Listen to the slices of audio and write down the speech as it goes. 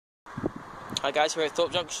Hi guys, we're at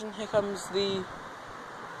Thorpe Junction. Here comes the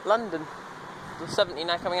London. The 70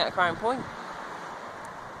 now coming out of Crown Point.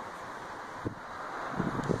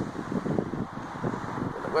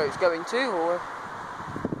 Don't know where it's going to, or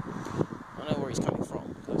I know where he's coming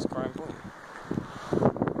from. That's Crown Point.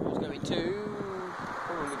 He's going to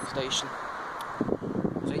the station.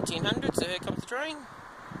 It's 1800, so here comes the train.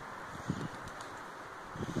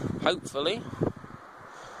 Hopefully.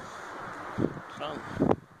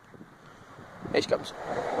 Here she comes.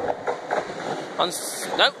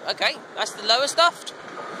 No, okay, that's the lower stuffed.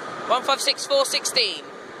 156416.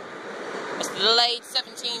 That's the delayed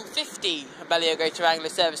 1750 Abellio Greater Anglia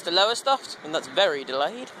service to lower stuffed, and that's very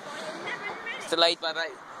delayed. It's delayed by about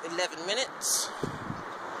 11 minutes.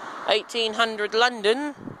 1800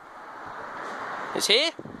 London is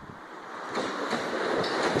here.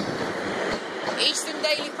 Eastern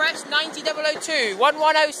Daily Press 90002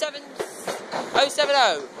 11070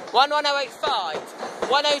 11085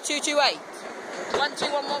 10228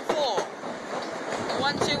 12114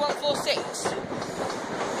 12146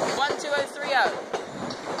 12030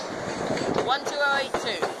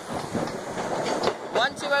 12082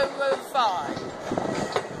 12005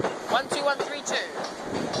 12132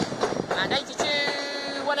 and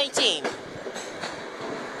 82118.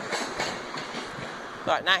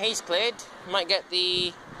 Right, now he's cleared. Might get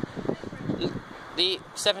the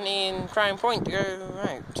 70 in Crown Point to go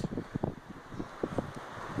out.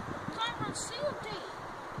 Road C or D?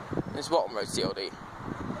 It's what on road C or D?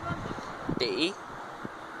 D.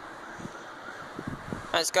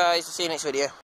 Thanks guys, see you next video.